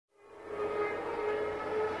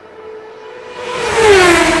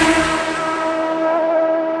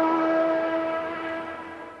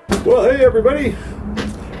Hey everybody,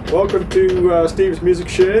 welcome to Steve's Music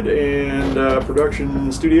Shed and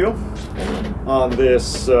Production Studio on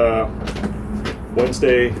this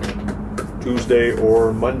Wednesday, Tuesday,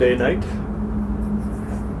 or Monday night.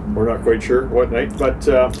 We're not quite sure what night, but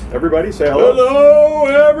everybody say hello. Hello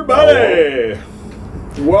everybody!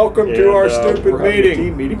 Hello. Welcome to our stupid meeting.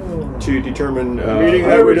 Team meeting to determine meeting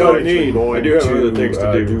that we don't need. I do have other things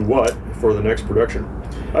to do what for the next production.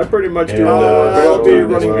 I pretty much do I'll be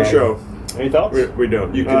running the show. Any thoughts? We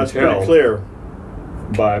don't. You can tell pretty clear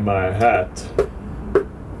by my hat.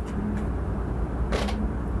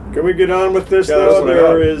 Can we get on with this though?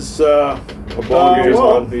 There is a ball game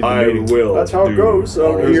on. I will. That's how it goes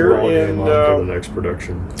out here in for the next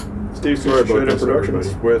production. Steve's Music Shed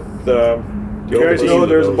Productions. With you guys know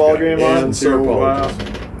there's a ball game on, so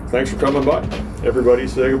thanks for coming by. Everybody,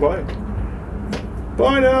 say goodbye.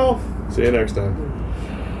 Bye now. See you next time.